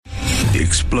the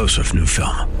explosive new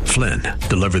film, Flynn,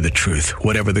 Deliver the Truth,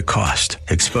 Whatever the Cost,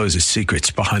 exposes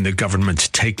secrets behind the government's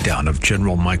takedown of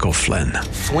General Michael Flynn.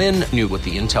 Flynn knew what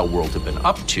the intel world had been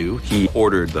up to. He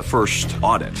ordered the first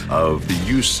audit of the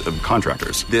use of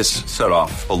contractors. This set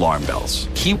off alarm bells.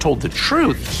 He told the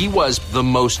truth. He was the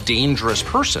most dangerous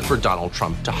person for Donald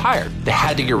Trump to hire. They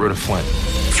had to get rid of Flynn.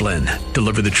 Flynn,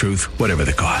 Deliver the Truth, Whatever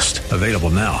the Cost. Available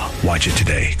now. Watch it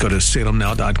today. Go to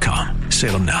salemnow.com.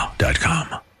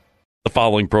 salemnow.com. The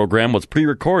following program was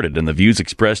pre-recorded, and the views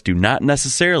expressed do not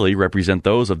necessarily represent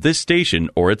those of this station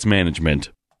or its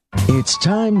management. It's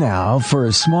time now for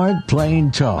a smart, plain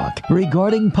talk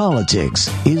regarding politics,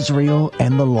 Israel,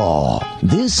 and the law.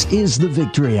 This is the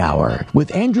Victory Hour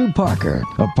with Andrew Parker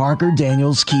of Parker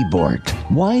Daniels Keyboard.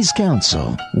 Wise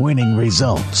counsel, winning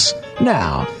results.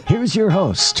 Now, here's your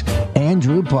host,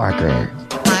 Andrew Parker.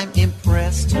 I'm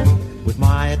impressed with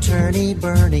my attorney,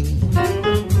 Bernie.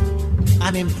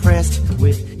 I'm impressed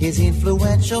with his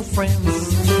influential friends.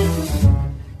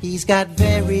 He's got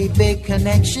very big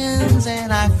connections,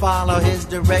 and I follow his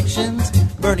directions.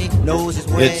 Bernie knows his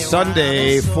way. It's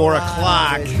Sunday, around, 4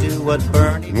 o'clock. Do what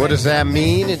Bernie What does that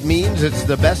mean? It means it's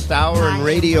the best hour in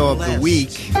radio of the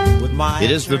week. It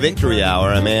is the Victory Hour.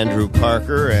 I'm Andrew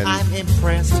Parker, and I'm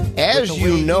impressed. as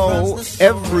you know,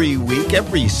 every week,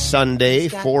 every Sunday,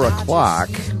 4 o'clock,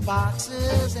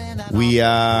 we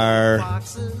are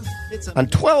on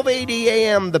 1280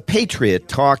 AM, The Patriot,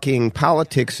 talking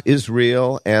politics,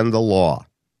 Israel, and the law.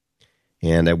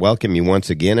 And I welcome you once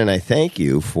again, and I thank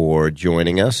you for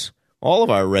joining us, all of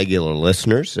our regular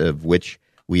listeners, of which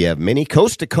we have many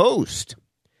coast to coast,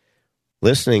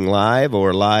 listening live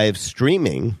or live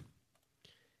streaming,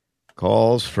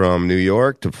 calls from New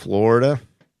York to Florida,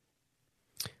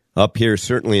 up here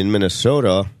certainly in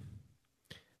Minnesota,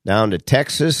 down to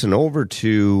Texas, and over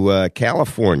to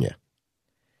California.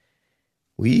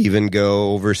 We even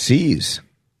go overseas.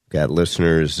 Got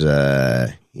listeners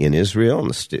in Israel, in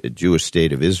the Jewish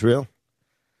state of Israel,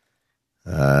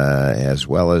 as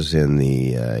well as in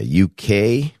the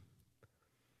UK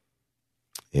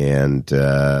and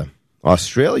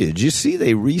Australia. Did you see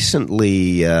they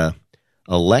recently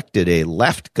elected a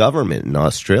left government in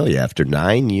Australia after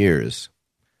 9 years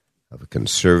of a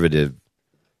conservative,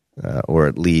 or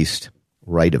at least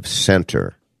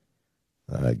right-of-center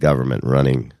government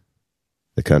running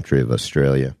the country of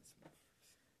Australia?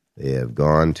 They have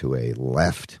gone to a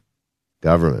left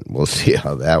government. We'll see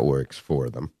how that works for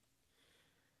them.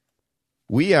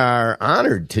 We are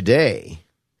honored today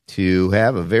to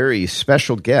have a very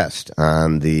special guest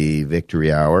on the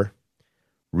Victory Hour,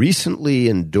 recently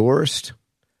endorsed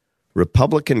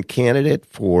Republican candidate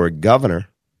for governor in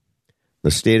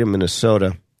the state of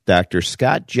Minnesota, Dr.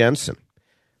 Scott Jensen.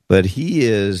 But he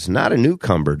is not a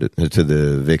newcomer to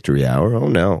the Victory Hour. Oh,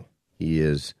 no. He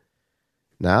is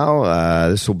now,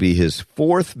 this will be his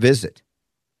fourth visit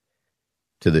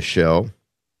to the show.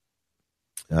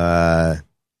 And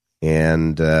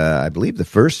I believe the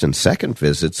first and second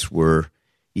visits were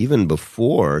even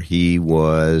before he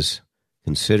was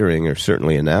considering, or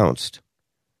certainly announced,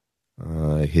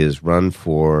 his run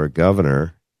for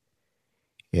governor,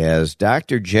 as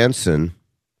Dr. Jensen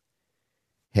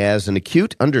has an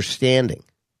acute understanding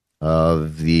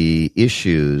of the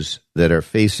issues that are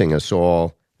facing us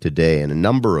all today in a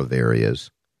number of areas,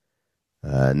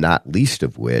 not least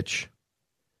of which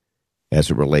as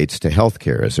it relates to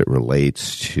healthcare, as it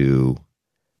relates to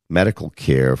medical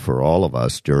care for all of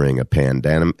us during a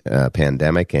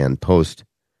pandemic and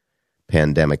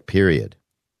post-pandemic period.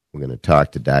 We're going to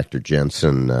talk to Dr.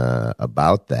 Jensen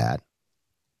about that,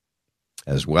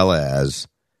 as well as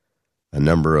a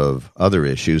number of other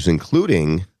issues,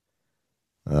 including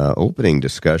opening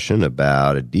discussion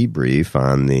about a debrief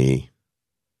on the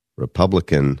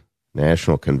Republican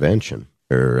National Convention,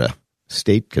 or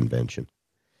State Convention.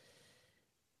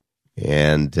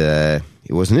 And it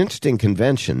was an interesting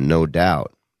convention, no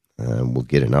doubt. We'll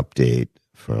get an update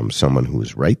from someone who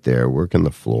was right there working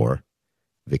the floor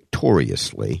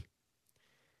victoriously.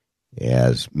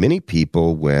 As many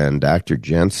people, when Dr.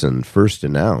 Jensen first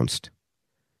announced,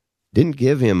 didn't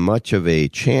give him much of a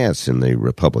chance in the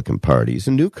Republican Party. He's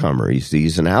a newcomer.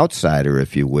 He's an outsider,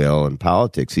 if you will, in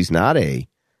politics. He's not a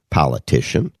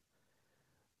politician,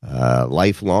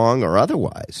 lifelong or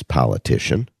otherwise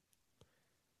politician.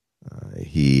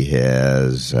 He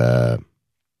has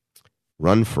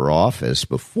run for office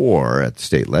before at the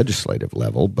state legislative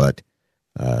level, but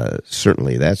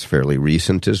certainly that's fairly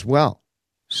recent as well.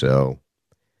 So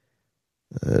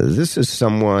this is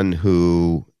someone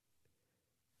who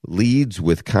leads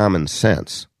with common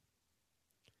sense,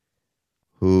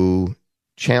 who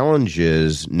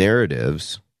challenges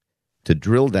narratives to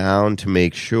drill down to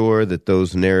make sure that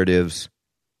those narratives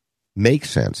make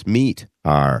sense, meet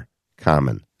our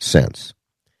common sense.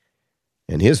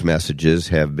 And his messages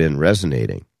have been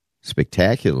resonating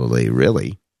spectacularly,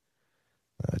 really,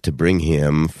 to bring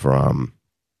him from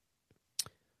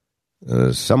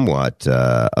somewhat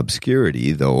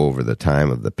obscurity, though over the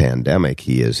time of the pandemic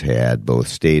he has had both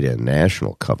state and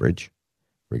national coverage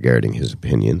regarding his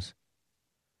opinions,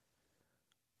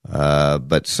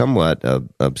 but somewhat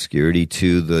obscurity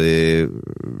to the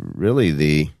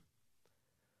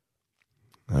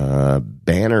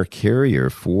banner carrier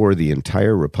for the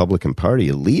entire Republican Party,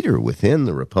 a leader within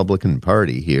the Republican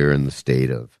Party here in the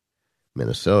state of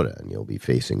Minnesota, and you'll be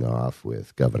facing off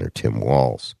with Governor Tim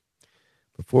Walz.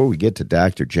 Before we get to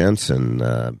Dr.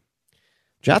 Jensen,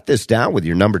 jot this down with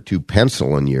your number 2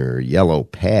 pencil and your yellow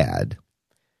pad.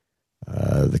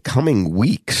 The coming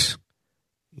weeks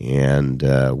and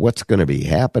what's going to be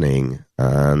happening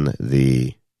on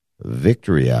the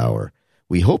Victory Hour.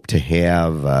 We hope to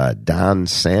have Don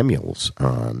Samuels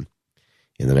on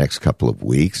in the next couple of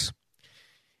weeks.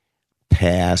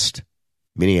 Past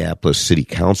Minneapolis City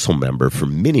Council member for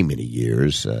many, many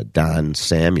years, Don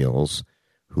Samuels,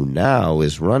 who now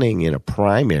is running in a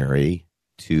primary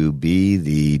to be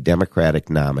the Democratic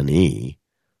nominee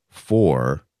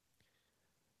for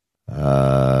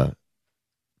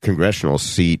Congressional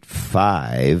Seat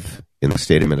 5 in the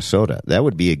state of Minnesota. That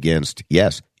would be against,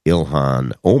 yes,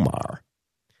 Ilhan Omar.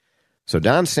 So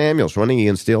Don Samuels running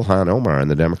against Ilhan Omar in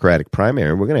the Democratic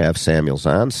primary. We're going to have Samuels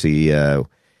on, see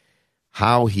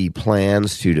how he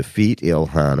plans to defeat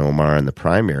Ilhan Omar in the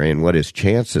primary and what his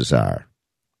chances are.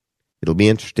 It'll be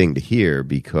interesting to hear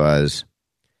because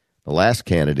the last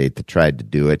candidate that tried to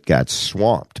do it got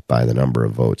swamped by the number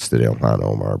of votes that Ilhan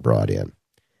Omar brought in.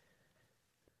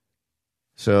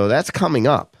 So that's coming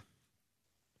up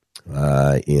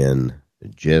in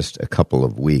just a couple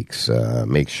of weeks.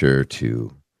 Make sure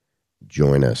to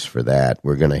join us for that.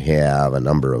 We're going to have a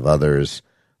number of others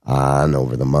on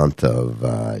over the month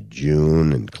of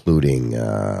June, including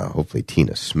hopefully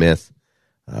Tina Smith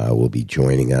will be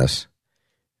joining us.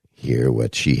 Hear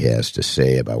what she has to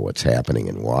say about what's happening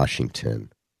in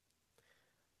Washington.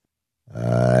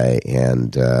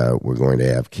 And we're going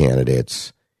to have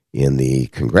candidates in the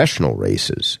congressional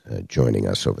races joining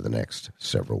us over the next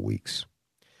several weeks.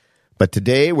 But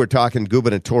today we're talking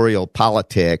gubernatorial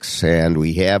politics, and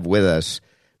we have with us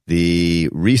the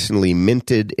recently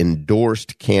minted,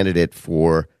 endorsed candidate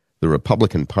for the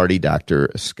Republican Party, Dr.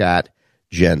 Scott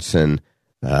Jensen.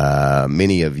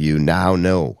 Many of you now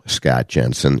know Scott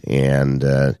Jensen and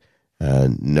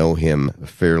know him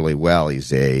fairly well.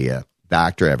 He's a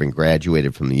doctor, having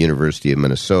graduated from the University of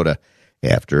Minnesota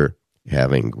after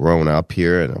having grown up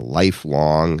here and a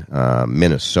lifelong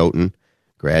Minnesotan.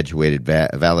 Graduated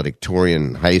valedictorian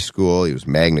in high school. He was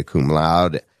magna cum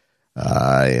laude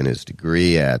in his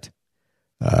degree at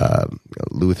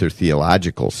Luther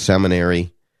Theological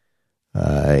Seminary.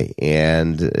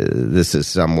 And this is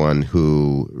someone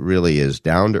who really is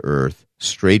down to earth,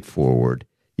 straightforward.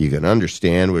 You can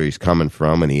understand where he's coming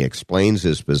from, and he explains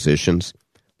his positions.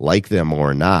 Like them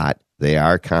or not, they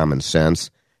are common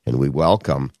sense, and we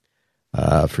welcome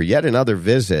for yet another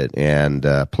visit and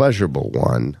pleasurable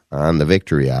one on the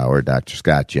Victory Hour, Dr.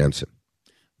 Scott Jensen.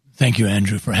 Thank you,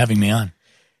 Andrew, for having me on.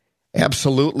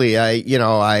 Absolutely.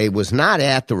 I was not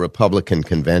at the Republican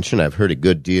convention. I've heard a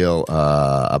good deal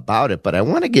about it, but I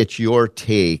want to get your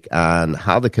take on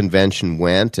how the convention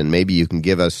went, and maybe you can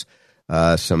give us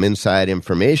some inside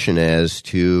information as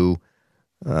to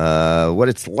what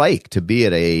it's like to be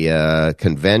at a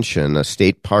convention, a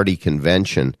state party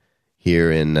convention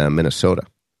here in Minnesota.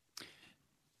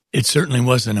 It certainly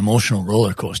was an emotional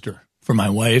roller coaster for my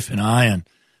wife and I and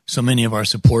so many of our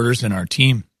supporters and our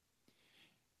team.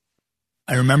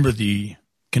 I remember the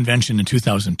convention in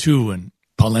 2002 when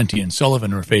Pawlenty and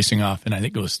Sullivan were facing off, and I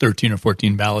think it was 13 or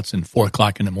 14 ballots and 4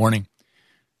 o'clock in the morning.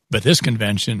 But this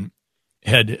convention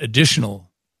had additional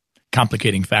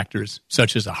complicating factors,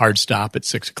 such as a hard stop at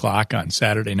 6 o'clock on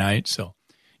Saturday night. So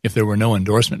if there were no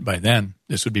endorsement by then,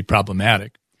 this would be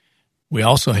problematic. We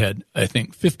also had, I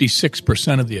think,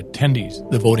 56% of the attendees,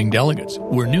 the voting delegates,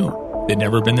 were new. They'd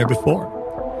never been there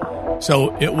before.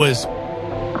 So it was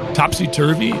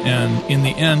topsy-turvy, and in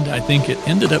the end, I think it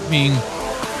ended up being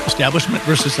establishment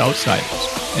versus outsiders.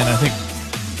 And I think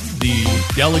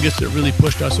the delegates that really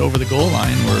pushed us over the goal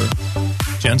line were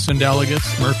Jensen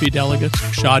delegates, Murphy delegates,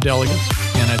 Shaw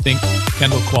delegates, and I think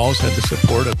Kendall Qualls had the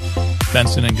support of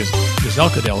Benson and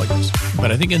Gazelka delegates.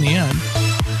 But I think in the end,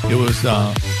 it was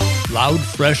loud,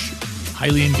 fresh,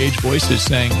 highly engaged voices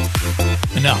saying,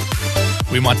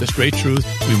 enough. We want the straight truth.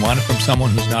 We want it from someone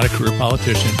who's not a career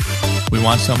politician. We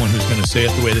want someone who's going to say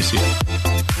it the way they see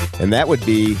it. And that would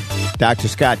be Dr.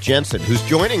 Scott Jensen, who's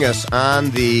joining us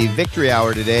on the Victory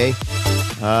Hour today.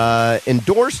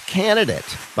 Endorsed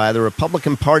candidate by the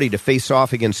Republican Party to face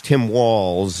off against Tim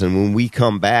Walz. And when we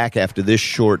come back after this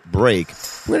short break,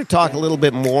 we're going to talk a little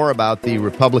bit more about the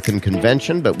Republican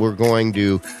convention, but we're going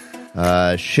to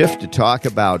shift to talk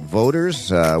about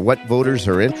voters, what voters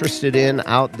are interested in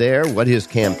out there, what his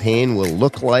campaign will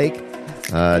look like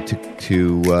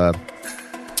to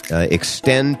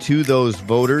extend to those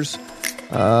voters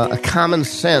a common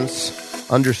sense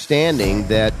understanding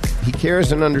that he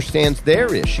cares and understands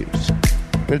their issues.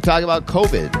 We're going to talk about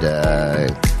COVID,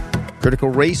 critical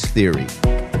race theory,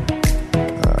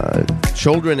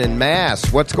 children en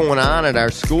masse, what's going on at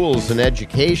our schools and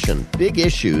education, big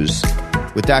issues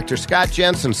with Dr. Scott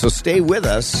Jensen. So stay with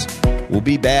us. We'll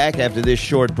be back after this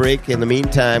short break. In the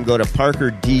meantime, go to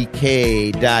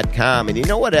parkerdk.com. And you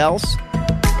know what else?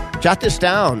 Jot this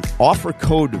down. Offer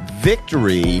code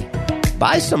VICTORY.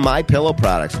 Buy some MyPillow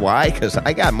products. Why? Because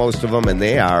I got most of them, and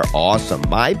they are awesome.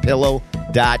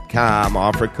 MyPillow.com.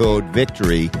 Offer code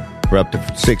VICTORY for up to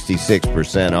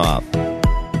 66% off.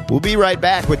 We'll be right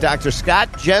back with Dr.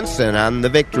 Scott Jensen on the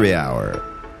Victory Hour.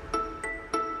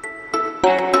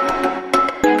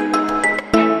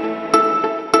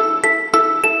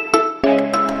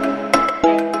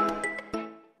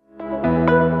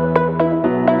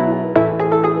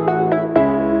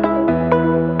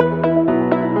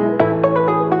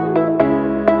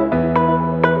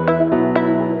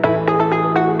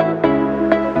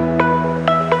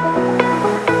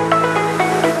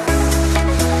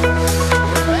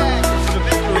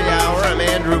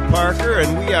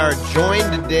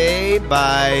 Joined today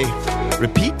by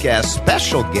repeat guest,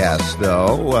 special guest,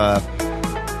 though,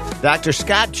 Dr.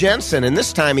 Scott Jensen. And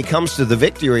this time he comes to the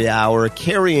Victory Hour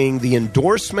carrying the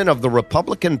endorsement of the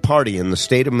Republican Party in the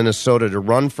state of Minnesota to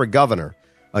run for governor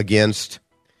against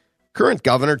current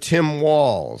Governor Tim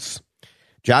Walz.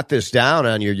 Jot this down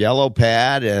on your yellow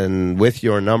pad and with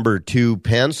your number 2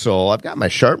 pencil. I've got my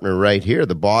sharpener right here,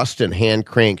 the Boston hand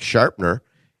crank sharpener.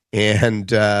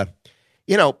 And,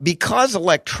 because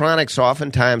electronics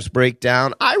oftentimes break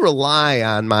down, I rely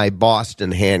on my Boston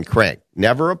hand crank.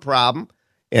 Never a problem.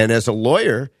 And as a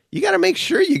lawyer, you got to make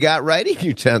sure you got writing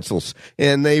utensils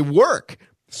and they work.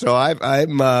 So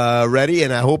I'm ready,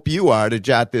 and I hope you are, to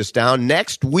jot this down.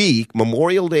 Next week,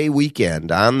 Memorial Day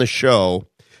weekend, on the show,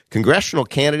 congressional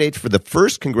candidate for the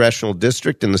 1st Congressional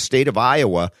District in the state of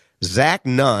Iowa, Zach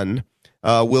Nunn,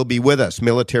 will be with us.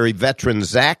 Military veteran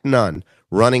Zach Nunn,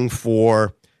 running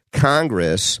for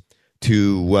Congress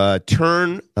to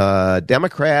turn a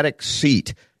Democratic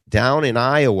seat down in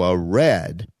Iowa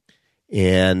red,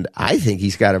 and I think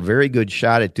he's got a very good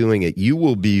shot at doing it. You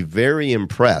will be very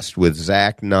impressed with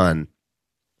Zach Nunn.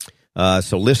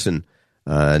 So listen,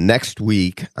 next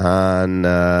week on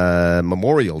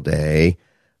Memorial Day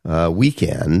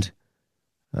weekend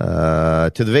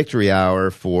to the Victory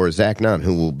Hour for Zach Nunn,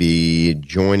 who will be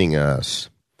joining us.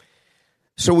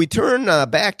 So we turn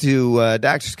back to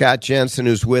Dr. Scott Jensen,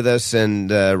 who's with us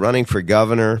and running for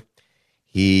governor.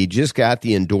 He just got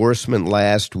the endorsement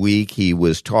last week. He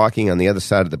was talking on the other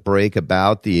side of the break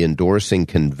about the endorsing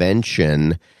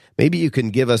convention. Maybe you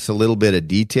can give us a little bit of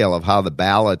detail of how the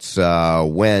ballots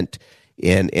went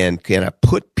and kind of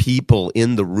put people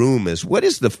in the room. What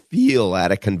is the feel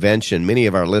at a convention? Many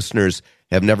of our listeners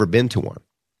have never been to one.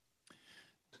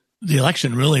 The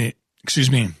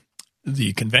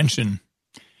convention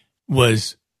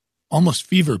was almost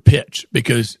fever pitch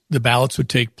because the ballots would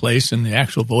take place and the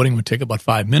actual voting would take about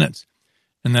 5 minutes.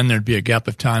 And then there'd be a gap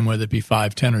of time, whether it be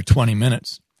 5, 10, or 20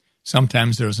 minutes.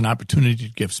 Sometimes there was an opportunity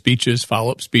to give speeches,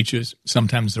 follow-up speeches.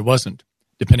 Sometimes there wasn't,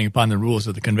 depending upon the rules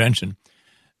of the convention.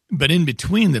 But in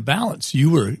between the ballots,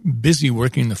 you were busy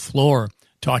working the floor,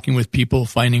 talking with people,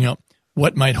 finding out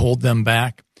what might hold them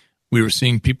back. We were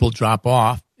seeing people drop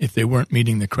off if they weren't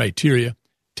meeting the criteria.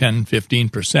 10,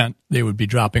 15%, they would be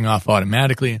dropping off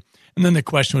automatically. And then the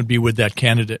question would be, would that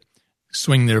candidate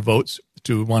swing their votes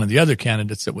to one of the other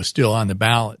candidates that was still on the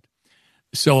ballot?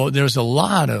 So there's a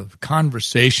lot of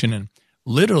conversation, and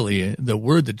literally the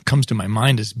word that comes to my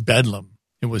mind is bedlam.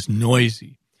 It was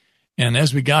noisy. And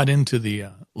as we got into the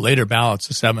later ballots,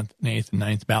 the 7th and 8th and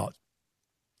 9th ballots,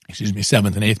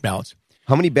 7th and 8th ballots.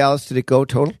 How many ballots did it go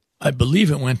total? I believe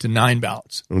it went to 9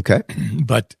 ballots. Okay.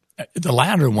 But the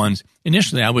latter ones,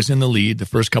 initially I was in the lead the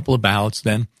first couple of ballots.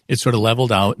 Then it sort of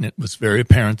leveled out, and it was very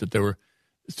apparent that there were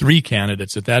 3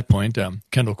 candidates at that point,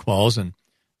 Kendall Qualls and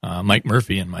Mike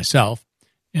Murphy and myself.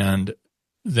 And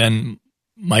then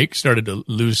Mike started to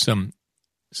lose some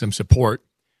support,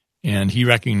 and he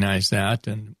recognized that.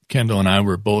 And Kendall and I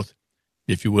were both,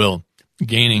 if you will,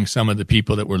 gaining some of the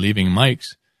people that were leaving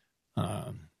Mike's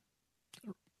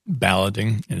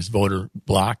balloting in his voter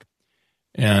block.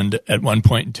 And at one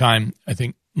point in time, I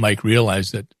think Mike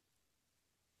realized that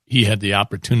he had the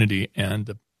opportunity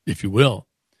and, if you will,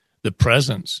 the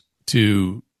presence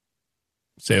to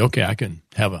say, okay, I can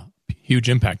have a huge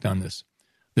impact on this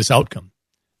outcome.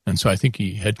 And so I think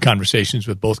he had conversations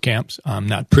with both camps. I'm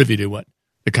not privy to what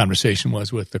the conversation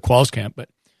was with the Qualls camp, but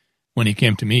when he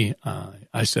came to me,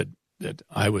 I said that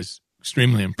I was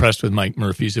extremely impressed with Mike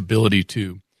Murphy's ability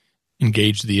to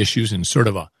engage the issues in sort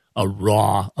of a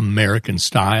raw American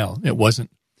style. It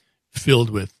wasn't filled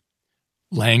with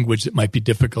language that might be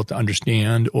difficult to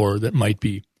understand or that might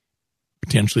be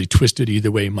potentially twisted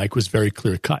either way. Mike was very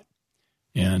clear cut,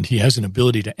 and he has an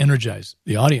ability to energize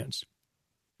the audience.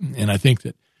 And I think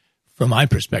that from my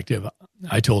perspective,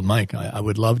 I told Mike I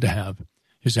would love to have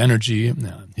his energy,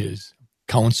 his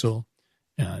counsel,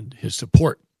 and his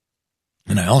support.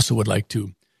 And I also would like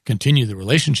to continue the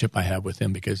relationship I have with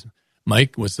him, because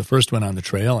Mike was the first one on the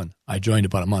trail, and I joined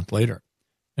about a month later.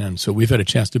 And so we've had a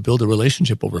chance to build a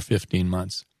relationship over 15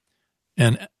 months.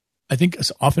 And I think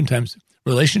oftentimes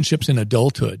relationships in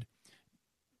adulthood,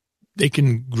 they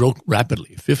can grow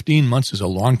rapidly. 15 months is a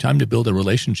long time to build a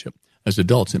relationship as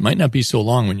adults. It might not be so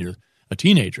long when you're a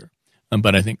teenager.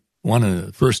 But I think one of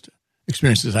the first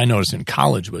experiences I noticed in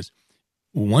college was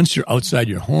once you're outside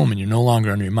your home and you're no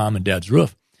longer under your mom and dad's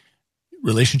roof,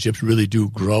 relationships really do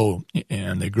grow,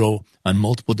 and they grow on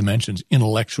multiple dimensions,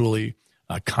 intellectually,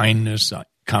 kindness,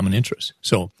 common interests.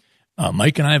 So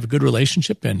Mike and I have a good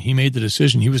relationship, and he made the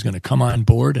decision he was going to come on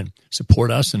board and support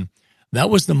us. And that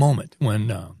was the moment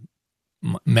when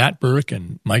Matt Burke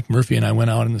and Mike Murphy and I went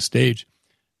out on the stage,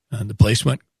 and the place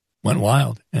went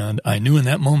wild. And I knew in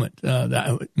that moment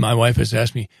that my wife has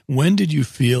asked me, when did you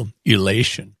feel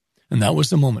elation? And that was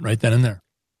the moment right then and there.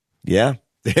 Yeah,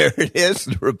 there it is,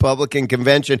 the Republican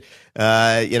convention,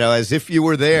 as if you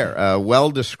were there, well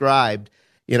described.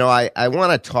 I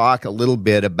want to talk a little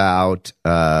bit about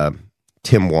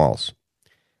Tim Walz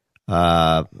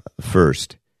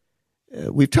first.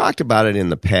 We've talked about it in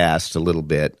the past a little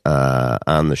bit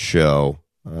on the show,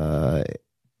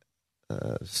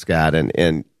 Scott,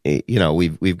 and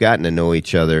we've gotten to know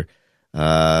each other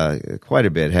quite a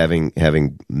bit,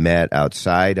 having met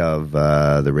outside of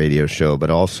the radio show, but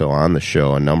also on the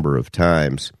show a number of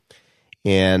times.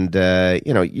 And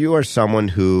you are someone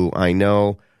who I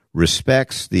know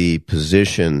respects the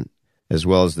position as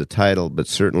well as the title, but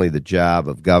certainly the job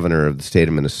of governor of the state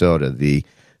of Minnesota,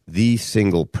 the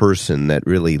single person that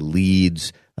really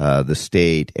leads the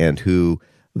state, and who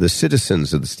the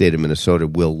citizens of the state of Minnesota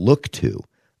will look to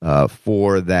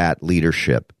for that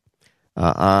leadership,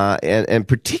 and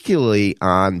particularly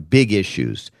on big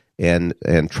issues and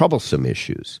troublesome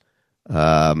issues.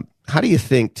 How do you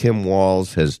think Tim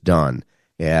Walz has done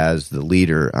as the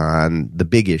leader on the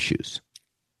big issues?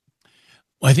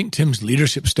 Well, I think Tim's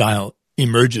leadership style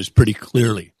emerges pretty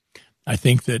clearly. I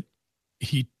think that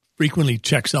he frequently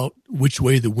checks out which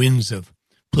way the winds of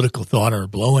political thought are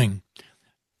blowing.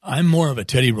 I'm more of a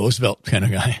Teddy Roosevelt kind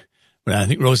of guy. But I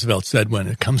think Roosevelt said, when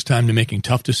it comes time to making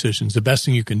tough decisions, the best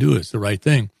thing you can do is the right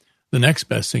thing. The next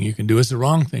best thing you can do is the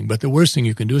wrong thing. But the worst thing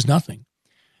you can do is nothing.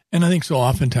 And I think so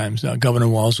oftentimes Governor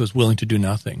Walz was willing to do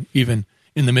nothing. Even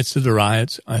in the midst of the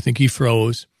riots, I think he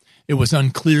froze. It was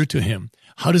unclear to him.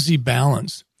 How does he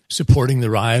balance supporting the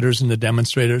rioters and the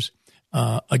demonstrators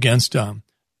against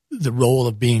the role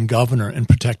of being governor and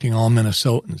protecting all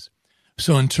Minnesotans?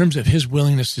 So in terms of his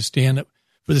willingness to stand up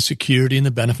for the security and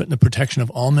the benefit and the protection of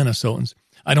all Minnesotans,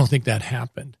 I don't think that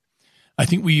happened. I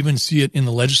think we even see it in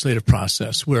the legislative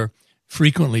process, where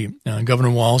frequently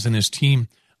Governor Walz and his team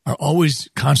are always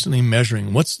constantly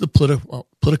measuring what's the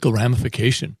political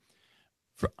ramification.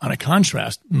 On a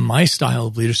contrast, my style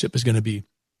of leadership is going to be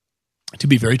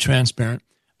very transparent.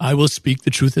 I will speak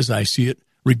the truth as I see it,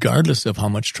 regardless of how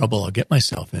much trouble I'll get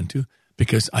myself into,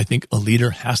 because I think a leader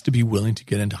has to be willing to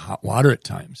get into hot water at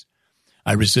times.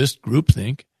 I resist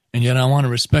groupthink, and yet I want to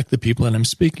respect the people that I'm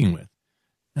speaking with.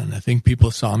 And I think people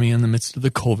saw me in the midst of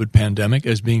the COVID pandemic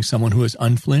as being someone who is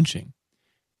unflinching.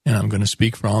 And I'm going to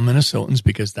speak for all Minnesotans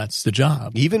because that's the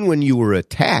job. Even when you were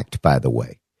attacked, by the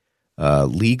way,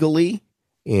 legally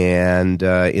and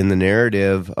in the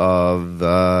narrative of,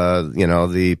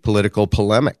 the political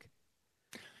polemic.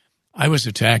 I was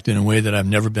attacked in a way that I've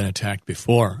never been attacked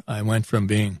before. I went from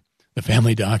being the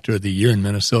family doctor of the year in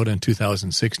Minnesota in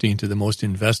 2016 to the most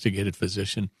investigated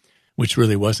physician, which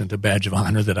really wasn't a badge of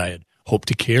honor that I had hoped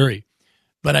to carry.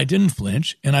 But I didn't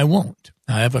flinch, and I won't.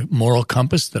 I have a moral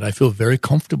compass that I feel very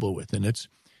comfortable with, and it's,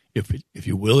 if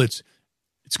you will, it's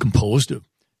composed of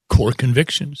core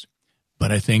convictions.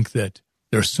 But I think that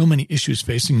There are so many issues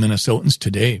facing Minnesotans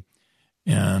today,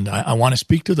 and I want to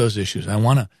speak to those issues. I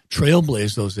want to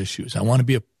trailblaze those issues. I want to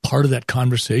be a part of that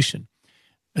conversation.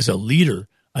 As a leader,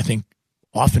 I think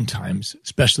oftentimes,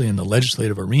 especially in the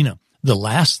legislative arena, the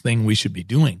last thing we should be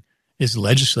doing is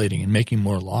legislating and making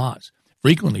more laws.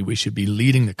 Frequently, we should be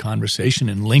leading the conversation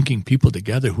and linking people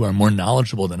together who are more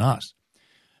knowledgeable than us.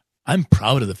 I'm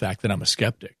proud of the fact that I'm a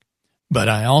skeptic, but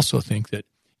I also think that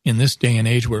in this day and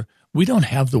age where we don't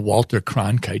have the Walter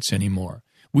Cronkites anymore,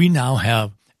 we now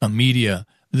have a media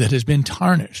that has been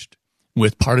tarnished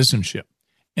with partisanship,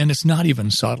 and it's not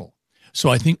even subtle. So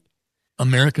I think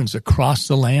Americans across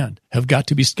the land have got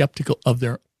to be skeptical of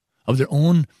their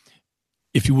own,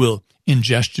 if you will,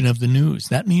 ingestion of the news.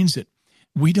 That means that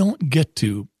we don't get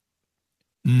to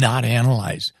not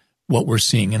analyze what we're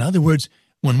seeing. In other words,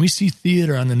 when we see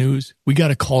theater on the news, we got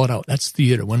to call it out. That's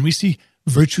theater. When we see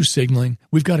virtue signaling,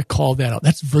 we've got to call that out.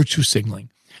 That's virtue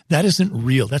signaling. That isn't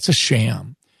real. That's a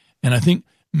sham. And I think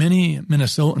many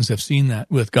Minnesotans have seen that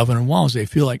with Governor Walz. They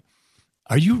feel like,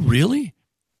 are you really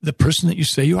the person that you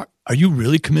say you are? Are you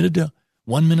really committed to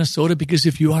one Minnesota? Because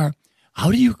if you are,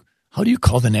 how do you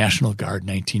call the National Guard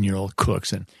 19-year-old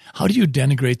cooks? And how do you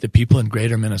denigrate the people in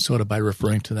greater Minnesota by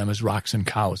referring to them as rocks and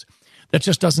cows? That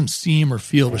just doesn't seem or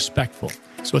feel respectful.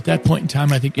 So at that point in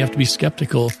time, I think you have to be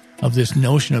skeptical of this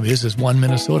notion of his as one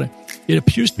Minnesota. It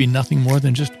appears to be nothing more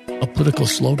than just a political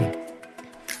slogan.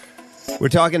 We're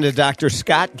talking to Dr.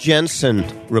 Scott Jensen,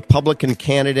 Republican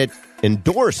candidate,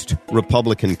 endorsed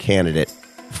Republican candidate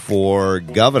for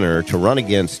governor to run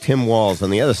against Tim Walz. On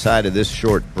the other side of this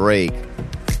short break,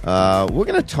 we're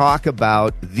going to talk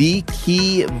about the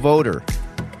key voter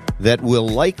that will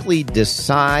likely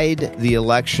decide the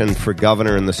election for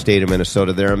governor in the state of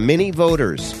Minnesota. There are many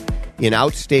voters in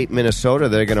outstate Minnesota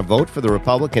that are going to vote for the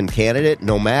Republican candidate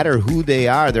no matter who they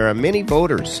are. There are many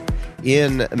voters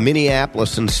in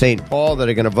Minneapolis and St. Paul that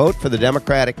are going to vote for the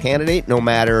Democratic candidate no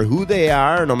matter who they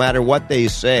are, no matter what they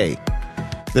say.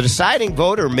 The deciding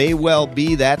voter may well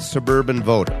be that suburban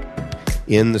voter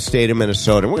in the state of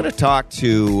Minnesota. We're going to talk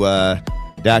to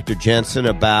Dr. Jensen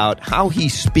about how he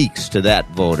speaks to that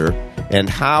voter and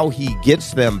how he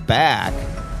gets them back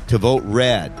to vote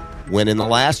red when in the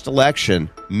last election,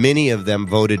 many of them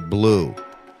voted blue.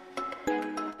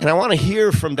 And I want to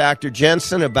hear from Dr.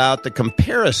 Jensen about the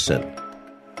comparison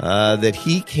that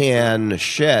he can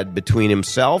shed between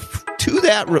himself to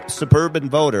that suburban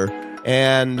voter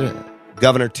and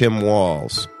Governor Tim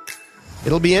Walz.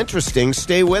 It'll be interesting.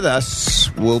 Stay with us.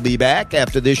 We'll be back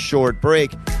after this short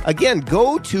break. Again,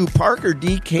 go to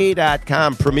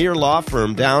parkerdk.com, premier law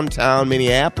firm downtown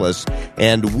Minneapolis,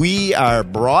 and we are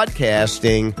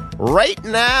broadcasting right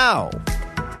now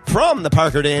from the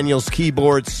Parker Daniels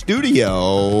Keyboard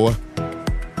Studio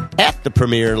at the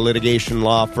premier litigation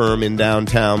law firm in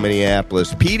downtown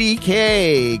Minneapolis,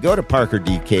 PDK. Go to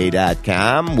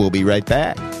parkerdk.com. We'll be right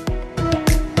back.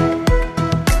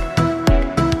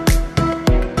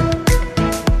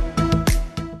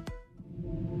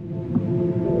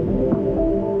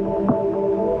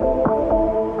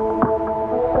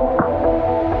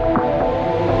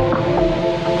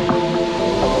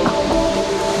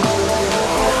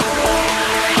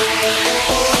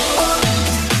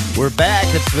 We're back.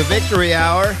 It's the Victory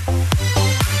Hour.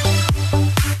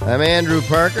 I'm Andrew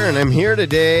Parker, and I'm here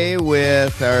today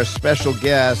with our special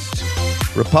guest,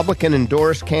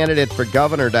 Republican-endorsed candidate for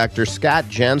governor, Dr. Scott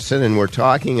Jensen, and we're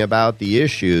talking about the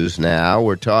issues now.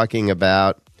 We're talking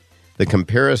about the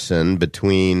comparison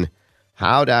between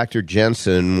how Dr.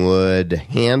 Jensen would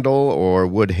handle or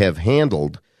would have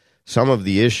handled some of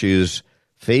the issues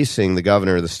facing the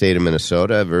governor of the state of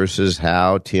Minnesota versus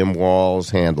how Tim Walz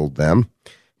handled them,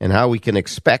 and how we can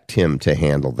expect him to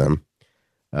handle them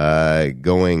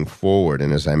going forward.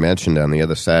 And as I mentioned on the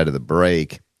other side of the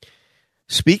break,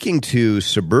 speaking to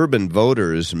suburban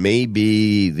voters may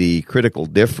be the critical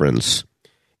difference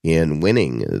in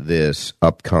winning this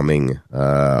upcoming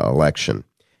election.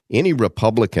 Any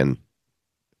Republican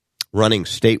running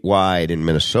statewide in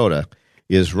Minnesota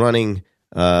is running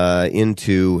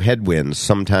into headwinds,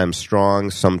 sometimes strong,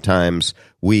 sometimes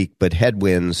weak, but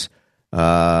headwinds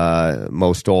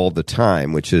most all the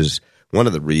time, which is one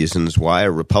of the reasons why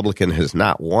a Republican has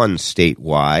not won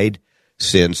statewide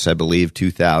since, I believe,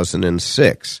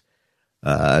 2006,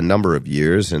 a number of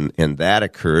years, and that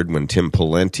occurred when Tim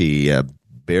Pawlenty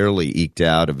barely eked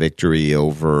out a victory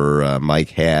over Mike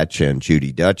Hatch and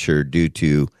Judy Dutcher due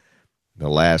to the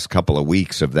last couple of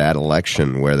weeks of that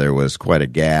election where there was quite a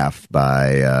gaffe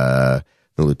by the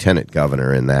lieutenant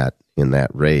governor in that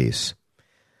race.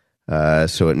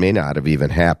 so it may not have even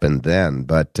happened then.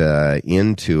 But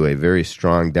into a very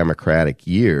strong Democratic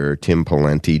year, Tim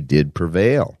Pawlenty did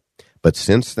prevail. But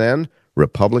since then,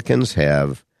 Republicans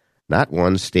have not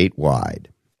won statewide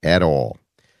at all.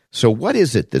 So what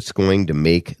is it that's going to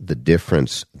make the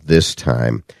difference this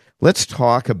time? Let's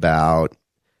talk about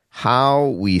how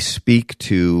we speak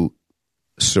to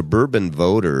suburban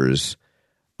voters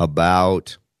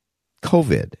about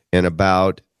COVID and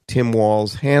about Tim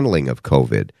Walz's handling of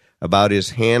COVID, about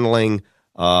his handling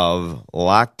of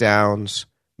lockdowns,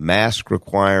 mask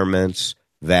requirements,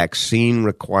 vaccine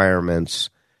requirements,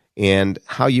 and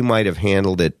how you might have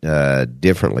handled it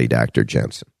differently, Dr.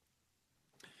 Jensen.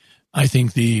 I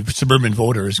think the suburban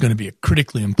voter is going to be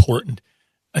critically important.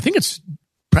 I think it's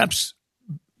perhaps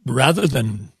rather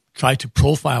than try to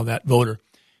profile that voter,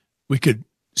 we could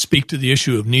speak to the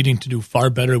issue of needing to do far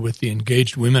better with the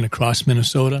engaged women across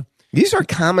Minnesota. These are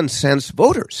common sense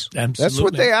voters. Absolutely. That's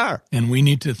what they are. And we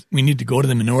need to go to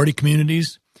the minority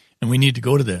communities, and we need to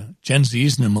go to the Gen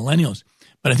Zs and the millennials.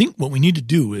 But I think what we need to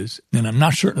do is, and I'm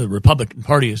not sure the Republican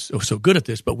Party is so good at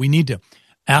this, but we need to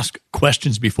ask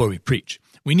questions before we preach.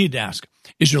 We need to ask,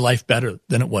 is your life better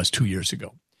than it was 2 years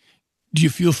ago? Do you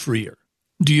feel freer?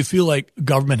 Do you feel like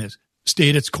government has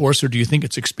stayed its course, or do you think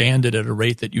it's expanded at a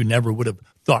rate that you never would have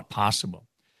thought possible?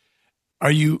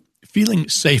 Are you feeling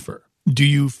safer? Do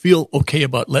you feel okay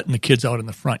about letting the kids out in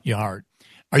the front yard?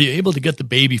 Are you able to get the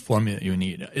baby formula you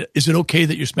need? Is it okay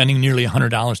that you're spending nearly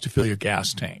 $100 to fill your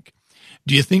gas tank?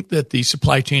 Do you think that the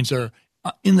supply chains are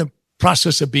in the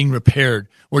process of being repaired,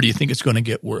 or do you think it's going to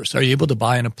get worse? Are you able to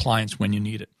buy an appliance when you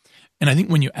need it? And I think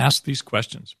when you ask these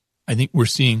questions, I think we're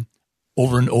seeing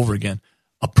over and over again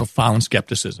a profound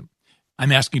skepticism.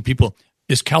 I'm asking people,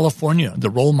 is California the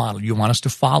role model you want us to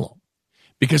follow?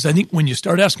 Because I think when you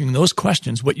start asking those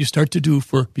questions, what you start to do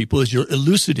for people is you're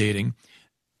elucidating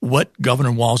what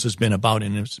Governor Walz has been about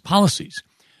in his policies.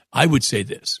 I would say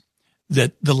this,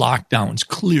 that the lockdowns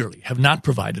clearly have not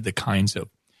provided the kinds of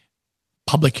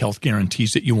public health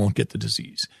guarantees that you won't get the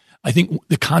disease. I think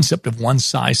the concept of one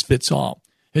size fits all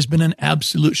has been an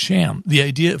absolute sham. The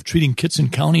idea of treating Kitson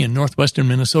County in northwestern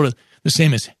Minnesota the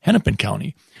same as Hennepin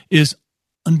County is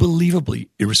unbelievably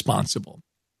irresponsible.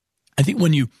 I think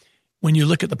when you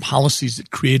look at the policies that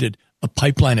created a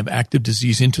pipeline of active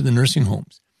disease into the nursing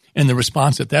homes, and the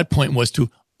response at that point was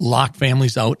to lock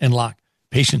families out and lock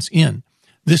patients in,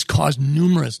 this caused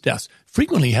numerous deaths,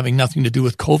 frequently having nothing to do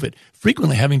with COVID,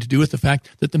 frequently having to do with the fact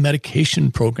that the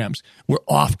medication programs were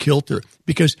off kilter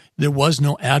because there was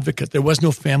no advocate, there was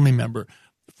no family member.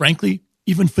 Frankly,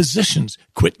 even physicians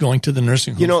quit going to the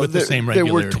nursing homes with the same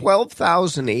regularity. There were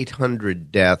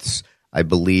 12,800 deaths, I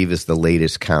believe is the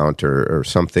latest count, or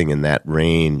something in that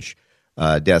range,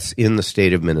 deaths in the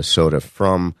state of Minnesota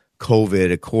from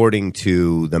COVID, according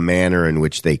to the manner in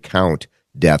which they count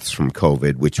deaths from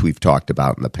COVID, which we've talked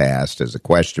about in the past as a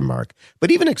question mark.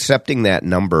 But even accepting that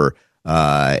number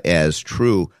as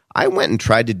true, I went and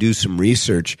tried to do some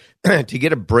research to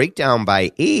get a breakdown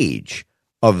by age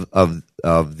of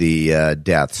the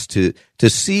deaths to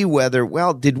see whether,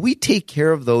 well, did we take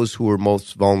care of those who were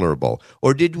most vulnerable,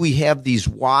 or did we have these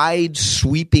wide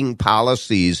sweeping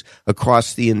policies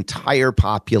across the entire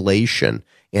population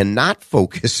and not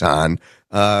focus on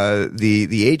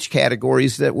the age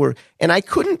categories that were, and I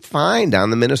couldn't find on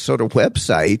the Minnesota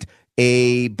website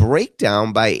a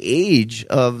breakdown by age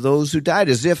of those who died,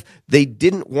 as if they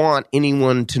didn't want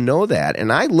anyone to know that.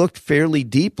 And I looked fairly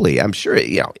deeply. I'm sure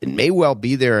it may well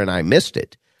be there, and I missed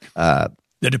it. The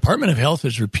Department of Health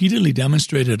has repeatedly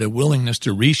demonstrated a willingness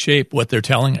to reshape what they're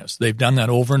telling us. They've done that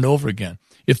over and over again.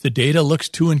 If the data looks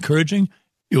too encouraging,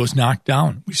 it was knocked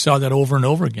down. We saw that over and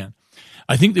over again.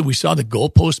 I think that we saw the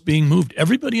goalposts being moved.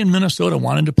 Everybody in Minnesota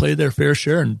wanted to play their fair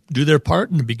share and do their part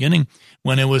in the beginning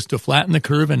when it was to flatten the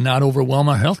curve and not overwhelm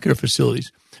our healthcare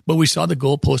facilities. But we saw the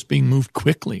goalposts being moved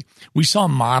quickly. We saw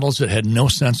models that had no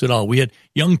sense at all. We had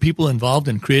young people involved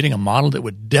in creating a model that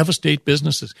would devastate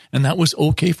businesses, and that was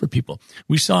okay for people.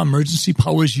 We saw emergency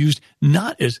powers used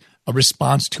not as a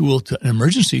response tool to an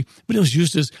emergency, but it was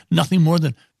used as nothing more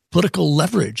than political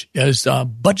leverage as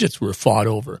budgets were fought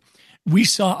over. We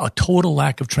saw a total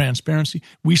lack of transparency.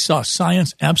 We saw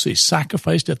science absolutely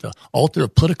sacrificed at the altar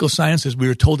of political science, as we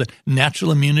were told that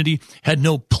natural immunity had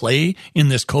no play in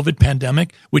this COVID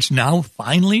pandemic, which now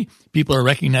finally people are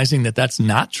recognizing that that's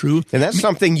not true. And that's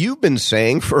something you've been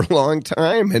saying for a long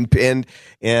time.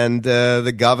 And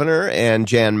the governor and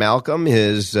Jan Malcolm,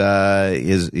 his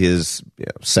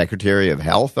Secretary of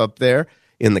Health up there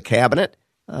in the cabinet,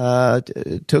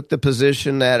 took the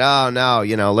position that,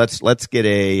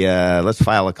 let's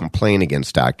file a complaint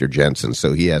against Dr. Jensen,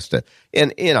 so he has to.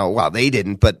 And they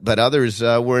didn't, but others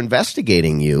were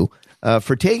investigating you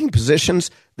for taking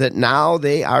positions that now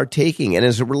they are taking. And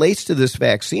as it relates to this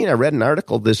vaccine, I read an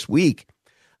article this week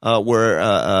where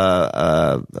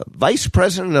vice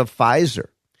president of Pfizer,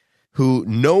 who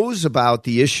knows about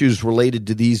the issues related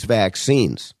to these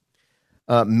vaccines,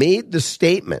 made the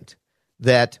statement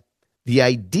that the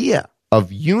idea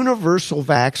of universal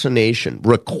vaccination,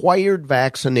 required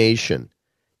vaccination,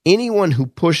 anyone who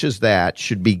pushes that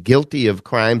should be guilty of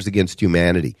crimes against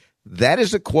humanity. That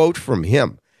is a quote from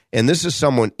him. And this is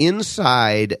someone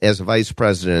inside as a vice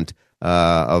president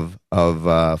of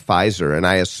Pfizer. And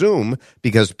I assume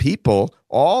because people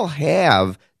all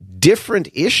have different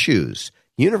issues,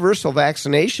 universal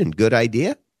vaccination, good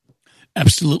idea?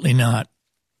 Absolutely not.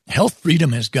 Health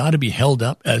freedom has got to be held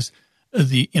up as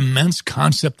the immense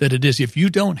concept that it is. If you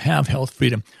don't have health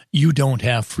freedom, you don't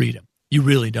have freedom. You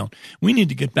really don't. We need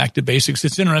to get back to basics.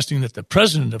 It's interesting that the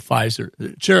president of Pfizer,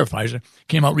 the chair of Pfizer,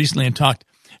 came out recently and talked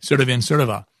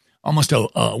almost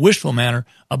a wishful manner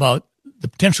about the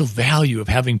potential value of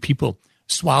having people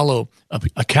swallow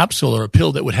a capsule or a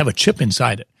pill that would have a chip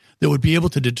inside it that would be able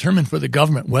to determine for the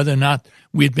government whether or not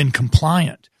we had been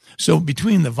compliant. So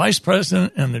between the vice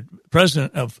president and the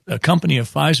president of a company of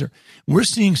Pfizer, we're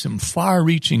seeing some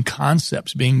far-reaching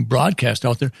concepts being broadcast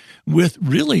out there with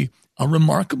really a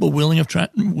remarkable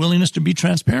willingness to be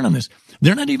transparent on this.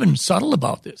 They're not even subtle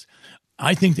about this.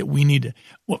 I think that we need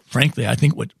to, frankly, I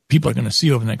think what people are going to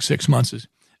see over the next 6 months is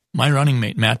my running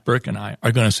mate, Matt Burke, and I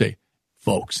are going to say,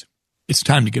 folks, it's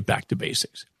time to get back to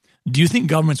basics. Do you think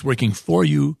government's working for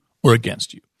you or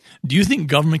against you? Do you think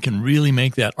government can really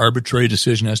make that arbitrary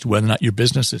decision as to whether or not your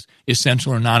business is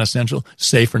essential or non-essential,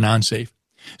 safe or non-safe?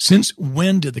 Since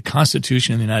when did the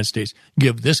Constitution of the United States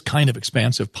give this kind of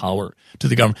expansive power to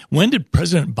the government? When did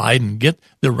President Biden get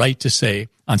the right to say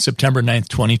on September 9th,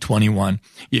 2021,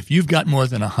 if you've got more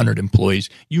than 100 employees,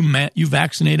 you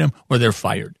vaccinate them or they're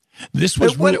fired? This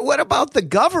was what about the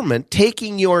government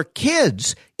taking your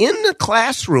kids in the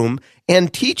classroom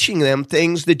and teaching them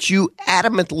things that you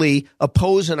adamantly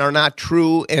oppose and are not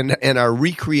true and are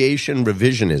recreation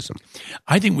revisionism?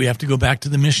 I think we have to go back to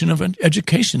the mission of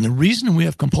education. The reason we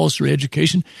have compulsory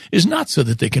education is not so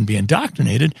that they can be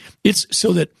indoctrinated. It's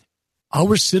so that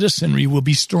our citizenry will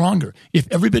be stronger. If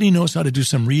everybody knows how to do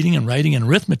some reading and writing and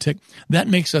arithmetic, that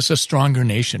makes us a stronger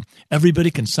nation.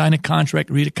 Everybody can sign a contract,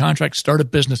 read a contract, start a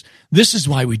business. This is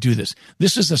why we do this.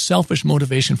 This is a selfish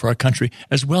motivation for our country,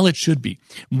 as well it should be.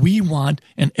 We want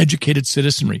an educated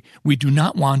citizenry. We do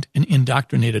not want an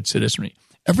indoctrinated citizenry.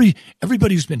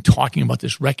 Everybody who's been talking about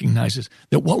this recognizes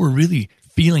that what we're really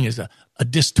feeling is a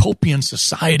dystopian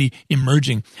society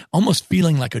emerging, almost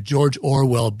feeling like a George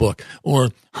Orwell book or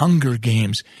Hunger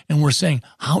Games. And we're saying,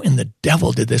 how in the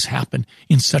devil did this happen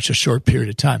in such a short period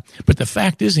of time? But the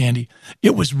fact is, Andy,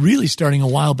 it was really starting a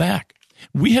while back.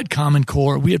 We had Common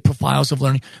Core. We had profiles of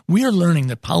learning. We are learning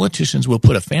that politicians will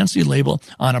put a fancy label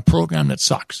on a program that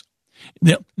sucks.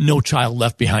 No Child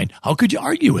Left Behind. How could you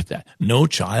argue with that? No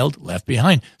Child Left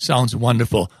Behind. Sounds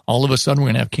wonderful. All of a sudden, we're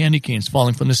going to have candy canes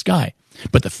falling from the sky.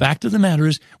 But the fact of the matter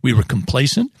is, we were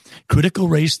complacent. Critical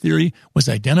race theory was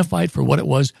identified for what it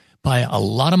was by a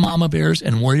lot of mama bears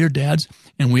and warrior dads,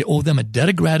 and we owe them a debt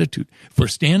of gratitude for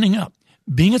standing up,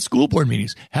 being at school board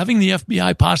meetings, having the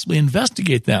FBI possibly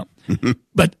investigate them.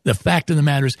 But the fact of the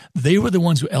matter is, they were the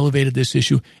ones who elevated this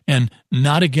issue, and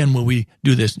not again will we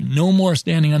do this. No more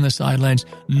standing on the sidelines.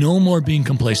 No more being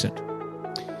complacent.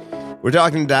 We're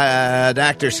talking to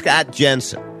Dr. Scott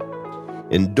Jensen,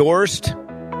 endorsed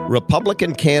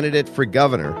Republican candidate for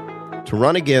governor to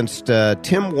run against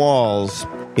Tim Walz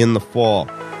in the fall.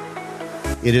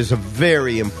 It is a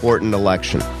very important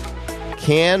election.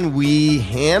 Can we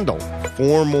handle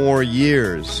 4 more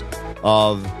years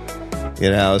of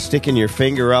sticking your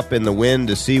finger up in the wind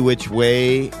to see which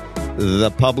way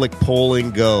the public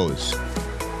polling goes?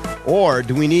 Or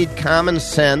do we need common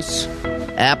sense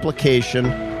application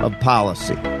of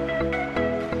policy?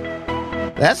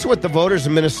 That's what the voters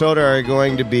of Minnesota are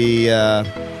going to be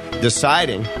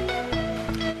deciding.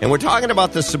 And we're talking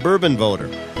about the suburban voter.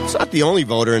 It's not the only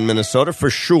voter in Minnesota, for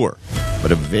sure,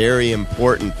 but a very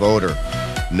important voter,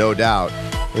 no doubt.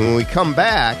 And when we come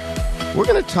back, we're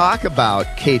going to talk about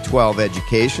K-12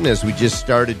 education, as we just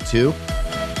started to.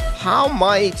 How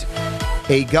might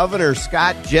a Governor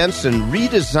Scott Jensen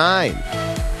redesign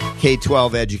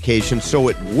K-12 education so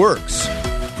it works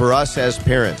for us as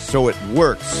parents, so it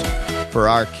works for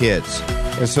our kids,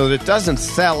 and so that it doesn't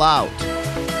sell out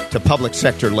to public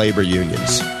sector labor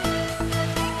unions?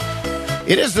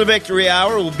 It is the Victory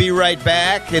Hour. We'll be right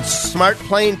back. It's Smart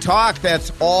Plain Talk.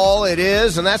 That's all it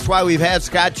is, and that's why we've had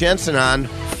Scott Jensen on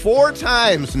 4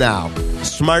 times now.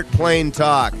 Smart Plain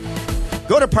Talk.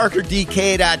 Go to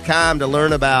parkerdk.com to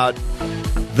learn about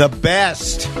the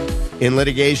best in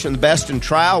litigation, the best in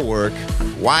trial work,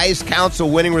 wise counsel,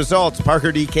 winning results,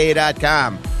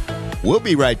 parkerdk.com. We'll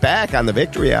be right back on the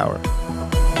Victory Hour.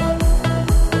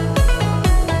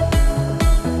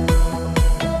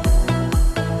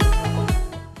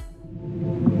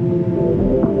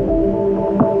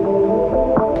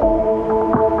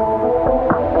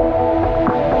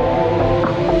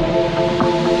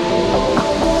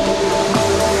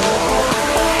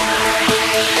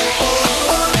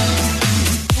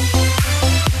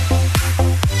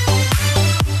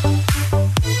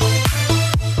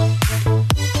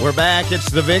 We're back.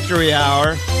 It's the Victory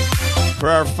Hour. For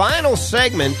our final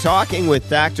segment, talking with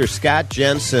Dr. Scott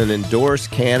Jensen, endorsed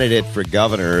candidate for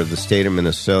governor of the state of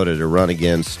Minnesota to run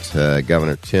against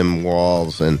Governor Tim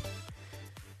Walz. And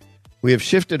we have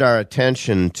shifted our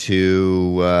attention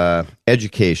to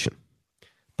education,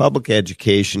 public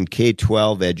education,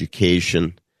 K-12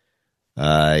 education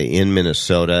in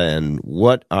Minnesota, and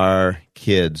what our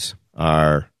kids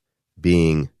are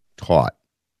being taught.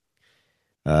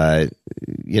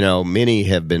 Many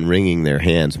have been wringing their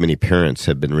hands, many parents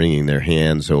have been wringing their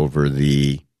hands over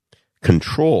the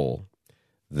control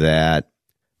that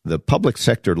the public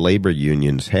sector labor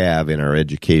unions have in our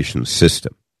education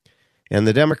system. And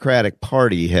the Democratic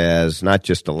Party has not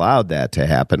just allowed that to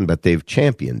happen, but they've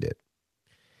championed it.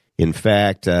 In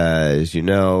fact, as you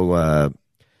know,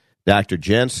 Dr.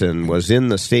 Jensen was in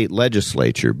the state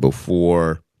legislature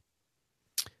before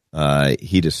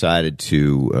he decided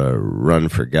to run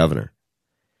for governor.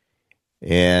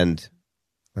 And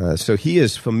so he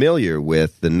is familiar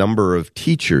with the number of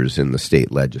teachers in the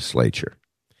state legislature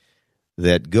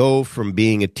that go from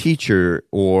being a teacher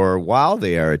or while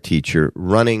they are a teacher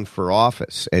running for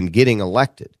office and getting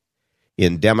elected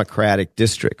in Democratic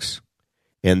districts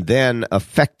and then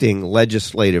affecting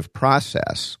legislative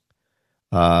process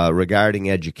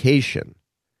regarding education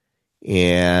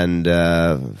and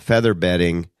feather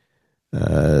bedding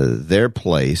their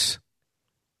place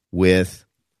with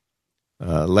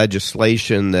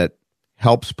legislation that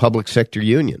helps public sector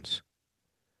unions.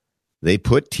 They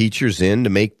put teachers in to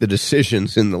make the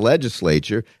decisions in the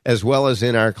legislature as well as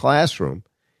in our classroom.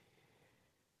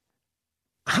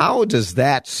 How does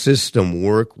that system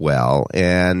work well,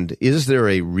 and is there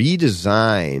a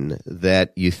redesign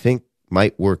that you think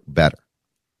might work better?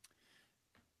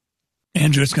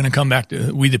 Andrew, it's going to come back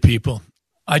to we the people.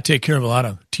 I take care of a lot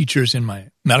of teachers in my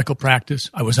medical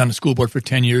practice. I was on the school board for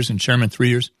 10 years and chairman 3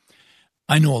 years.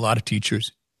 I know a lot of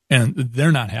teachers, and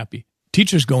they're not happy.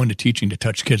 Teachers go into teaching to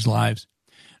touch kids' lives.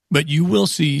 But you will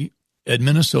see at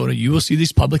Minnesota, you will see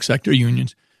these public sector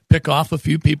unions pick off a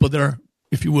few people that are,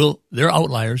 if you will, they're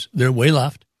outliers. They're way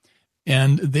left.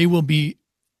 And they will be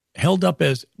held up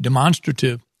as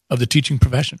demonstrative of the teaching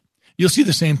profession. You'll see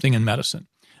the same thing in medicine.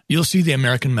 You'll see the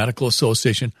American Medical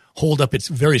Association hold up its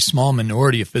very small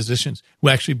minority of physicians who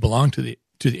actually belong to the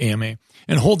AMA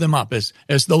and hold them up as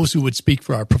those who would speak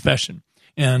for our profession.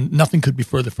 And nothing could be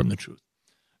further from the truth.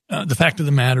 The fact of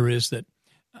the matter is that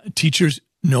teachers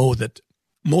know that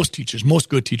most teachers, most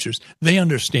good teachers, they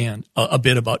understand a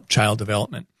bit about child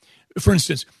development. For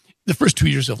instance, the first 2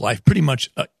 years of life, pretty much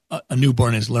a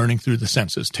newborn is learning through the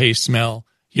senses, taste, smell,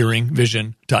 hearing,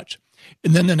 vision, touch.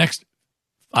 And then the next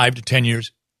 5 to 10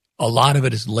 years, a lot of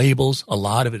it is labels, a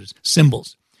lot of it is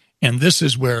symbols. And this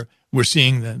is where we're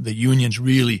seeing the unions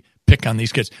really pick on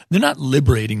these kids. They're not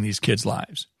liberating these kids'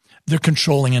 lives. They're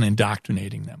controlling and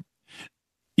indoctrinating them.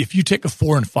 If you take a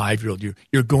 4 and 5 year old,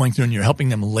 you're going through and you're helping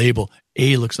them label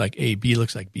A looks like A, B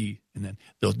looks like B, and then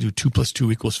they'll do 2 +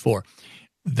 2 = 4.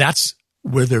 That's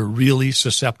where they're really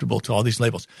susceptible to all these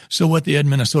labels. So what the Ed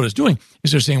Minnesota is doing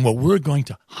is they're saying, well, we're going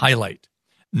to highlight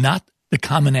not the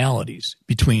commonalities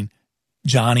between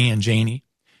Johnny and Janie.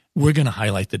 We're going to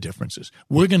highlight the differences.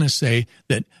 We're going to say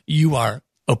that you are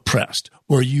oppressed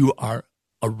or you are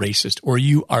a racist or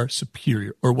you are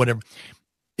superior or whatever.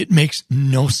 It makes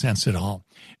no sense at all.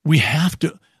 We have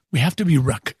to be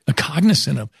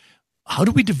cognizant of how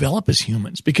do we develop as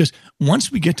humans? Because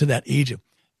once we get to that age of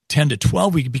 10 to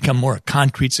 12, we become more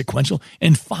concrete, sequential.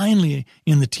 And finally,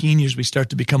 in the teen years, we start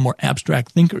to become more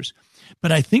abstract thinkers.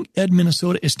 But I think Ed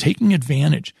Minnesota is taking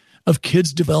advantage of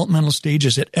kids' developmental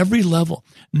stages at every level,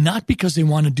 not because they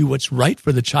want to do what's right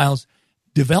for the child's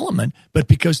development, but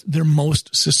because they're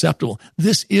most susceptible.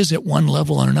 This is at one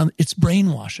level or another. It's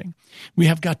brainwashing. We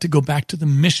have got to go back to the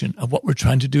mission of what we're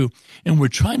trying to do. And we're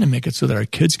trying to make it so that our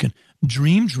kids can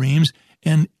dream dreams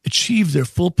and achieve their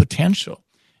full potential.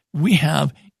 We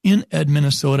have in Ed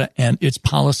Minnesota and its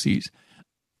policies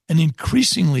an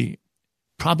increasingly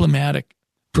problematic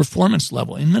performance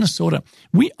level. In Minnesota,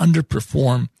 we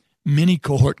underperform many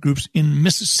cohort groups in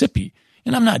Mississippi.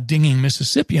 And I'm not dinging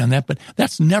Mississippi on that, but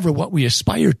that's never what we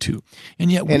aspire to.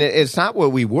 And yet, it's not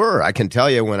what we were. I can tell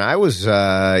you, when I was,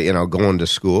 going to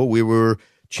school, we were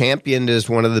championed as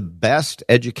one of the best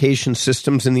education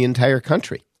systems in the entire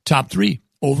country. Top 3,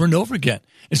 over and over again.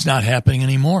 It's not happening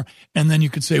anymore. And then you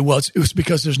could say, well, it was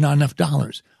because there's not enough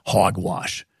dollars.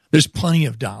 Hogwash. There's plenty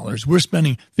of dollars. We're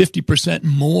spending 50%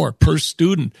 more per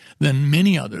student than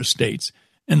many other states.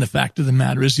 And the fact of the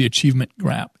matter is the achievement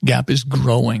gap is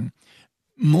growing.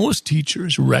 Most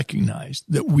teachers recognize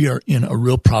that we are in a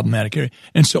real problematic area.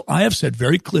 And so I have said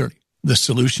very clearly, the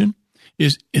solution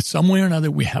is it's some way or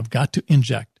another we have got to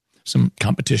inject some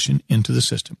competition into the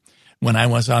system. When I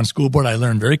was on school board, I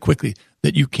learned very quickly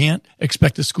that you can't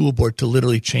expect a school board to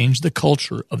literally change the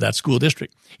culture of that school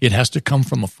district. It has to come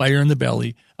from a fire in the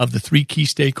belly of the 3 key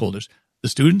stakeholders, the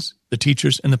students, the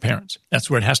teachers, and the parents. That's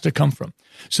where it has to come from.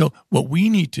 So what we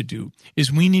need to do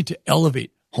is we need to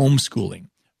elevate homeschooling,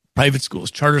 private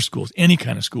schools, charter schools, any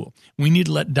kind of school. We need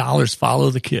to let dollars follow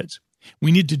the kids.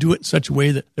 We need to do it in such a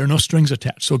way that there are no strings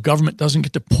attached, so government doesn't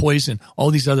get to poison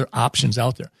all these other options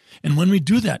out there. And when we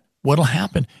do that, what will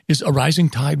happen is a rising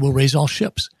tide will raise all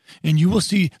ships. And you will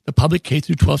see the public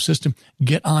K-12 system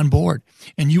get on board.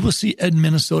 And you will see Ed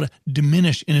Minnesota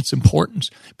diminish in its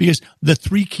importance because the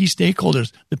 3 key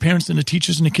stakeholders, the parents and the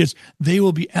teachers and the kids, they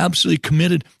will be absolutely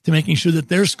committed to making sure that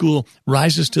their school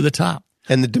rises to the top.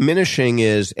 And the diminishing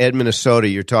is Ed Minnesota,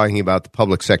 you're talking about the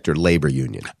public sector labor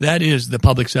union. That is the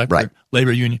public sector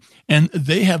labor union. And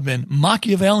they have been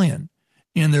Machiavellian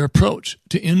in their approach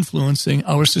to influencing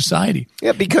our society.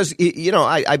 Yeah, because,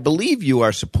 I believe you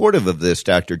are supportive of this,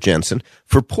 Dr. Jensen,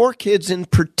 for poor kids in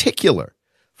particular,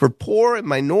 for poor and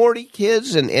minority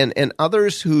kids and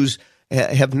others who's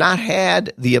have not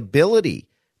had the ability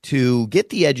to get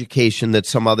the education that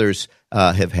some others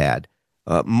have had.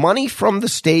 Money from the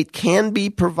state can be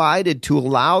provided to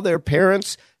allow their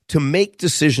parents to make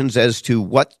decisions as to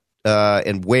what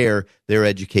and where their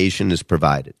education is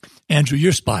provided. Andrew,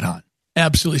 you're spot on.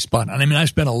 Absolutely spot on. I mean, I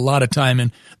spent a lot of time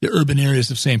in the urban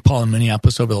areas of St. Paul and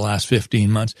Minneapolis over the last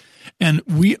 15 months, and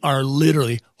we are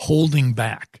literally holding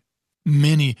back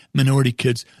many minority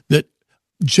kids that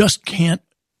just can't,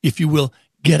 if you will,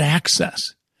 get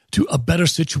access to a better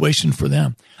situation for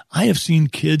them. I have seen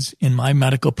kids in my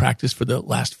medical practice for the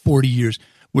last 40 years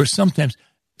where sometimes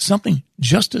something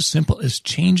just as simple as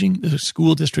changing the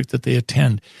school district that they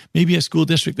attend, maybe a school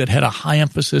district that had a high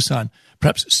emphasis on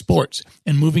perhaps sports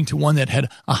and moving to one that had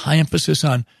a high emphasis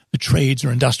on the trades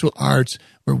or industrial arts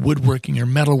or woodworking or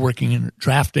metalworking and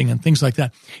drafting and things like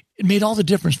that. It made all the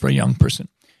difference for a young person.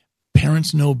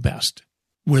 Parents know best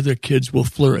where their kids will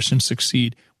flourish and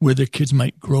succeed, where their kids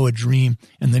might grow a dream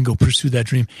and then go pursue that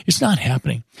dream. It's not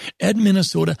happening. Ed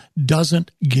Minnesota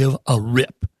doesn't give a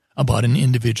rip about an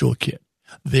individual kid.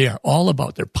 They are all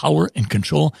about their power and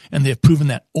control, and they have proven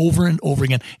that over and over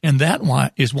again. And that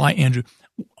is why, Andrew,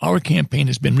 our campaign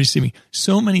has been receiving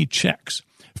so many checks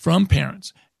from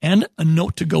parents and a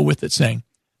note to go with it saying,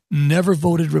 never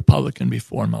voted Republican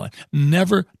before in my life,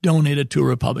 never donated to a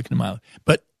Republican in my life.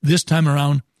 But this time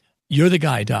around, you're the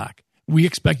guy, Doc. We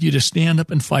expect you to stand up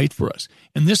and fight for us.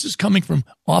 And this is coming from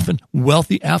often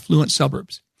wealthy, affluent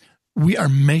suburbs. We are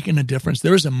making a difference.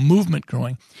 There is a movement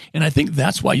growing. And I think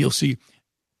that's why you'll see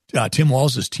Tim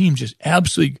Walz's team just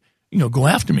absolutely, go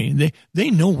after me. They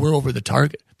know we're over the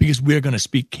target because we're going to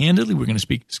speak candidly, we're going to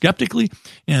speak skeptically,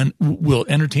 and we'll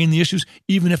entertain the issues,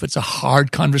 even if it's a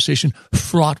hard conversation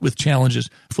fraught with challenges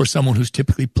for someone who's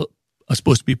typically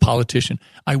supposed to be a politician.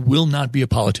 I will not be a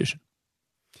politician.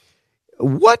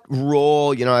 What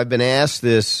role, I've been asked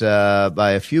this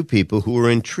by a few people who were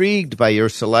intrigued by your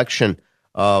selection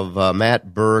of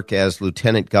Matt Birk as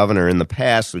lieutenant governor. In the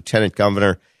past, lieutenant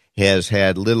governor has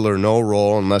had little or no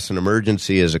role unless an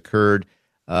emergency has occurred.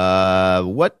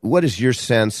 What is your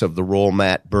sense of the role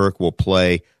Matt Birk will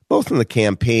play, both in the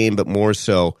campaign, but more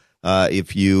so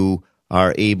if you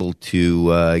are able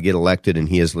to get elected and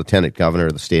he is lieutenant governor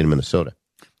of the state of Minnesota?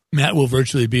 Matt will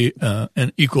virtually be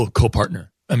an equal co-partner.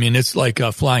 I mean, it's like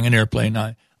flying an airplane.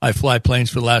 I fly planes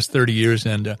for the last 30 years,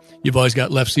 and you've always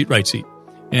got left seat, right seat.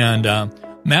 And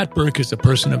Matt Birk is a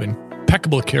person of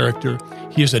impeccable character.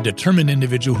 He is a determined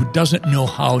individual who doesn't know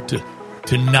how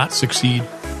to not succeed,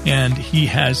 and he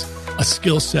has a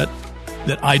skill set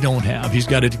that I don't have. He's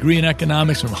got a degree in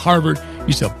economics from Harvard.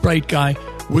 He's a bright guy.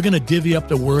 We're going to divvy up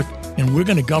the work, and we're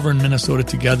going to govern Minnesota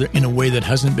together in a way that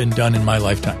hasn't been done in my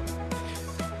lifetime.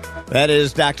 That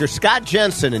is Dr. Scott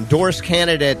Jensen, endorsed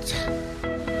candidate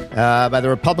by the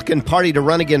Republican Party to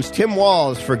run against Tim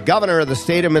Walz for governor of the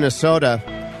state of Minnesota.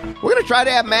 We're going to try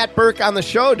to have Matt Burke on the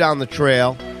show down the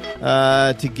trail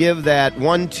to give that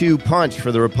 1-2 punch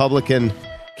for the Republican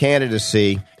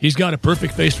candidacy. He's got a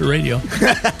perfect face for radio.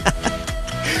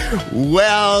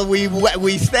 Well,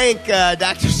 we thank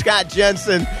Dr. Scott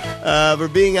Jensen for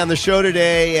being on the show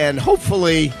today, and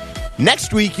hopefully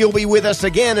next week you'll be with us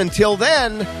again. Until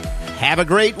then, have a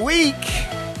great week.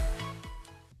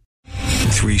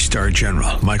 3-star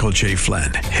General Michael J.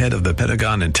 Flynn, head of the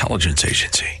Pentagon Intelligence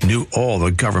Agency, knew all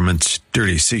the government's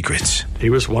dirty secrets.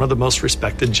 He was one of the most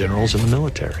respected generals in the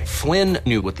military. Flynn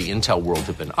knew what the intel world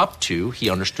had been up to. He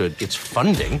understood its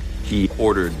funding. He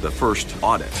ordered the first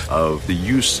audit of the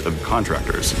use of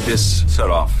contractors. This set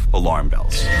off alarm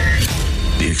bells.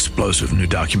 The explosive new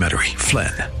documentary,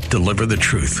 Flynn, Deliver the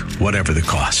Truth, Whatever the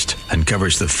Cost,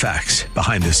 uncovers the facts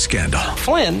behind this scandal.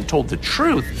 Flynn told the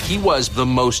truth. He was the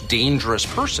most dangerous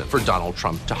person for Donald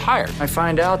Trump to hire. I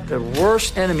find out the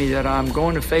worst enemy that I'm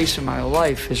going to face in my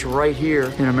life is right here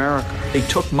in America. They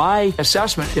took my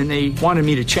assessment and they wanted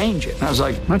me to change it. And I was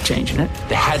like, I'm not changing it.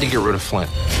 They had to get rid of Flynn.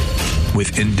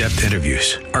 With in-depth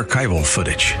interviews, archival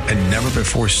footage, and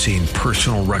never-before-seen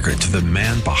personal records of the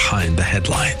man behind the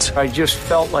headlines. I just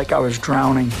felt like I was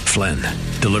drowning. Flynn,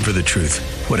 Deliver the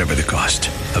Truth, Whatever the Cost.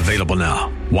 Available now.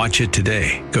 Watch it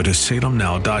today. Go to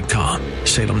salemnow.com.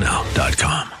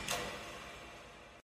 salemnow.com.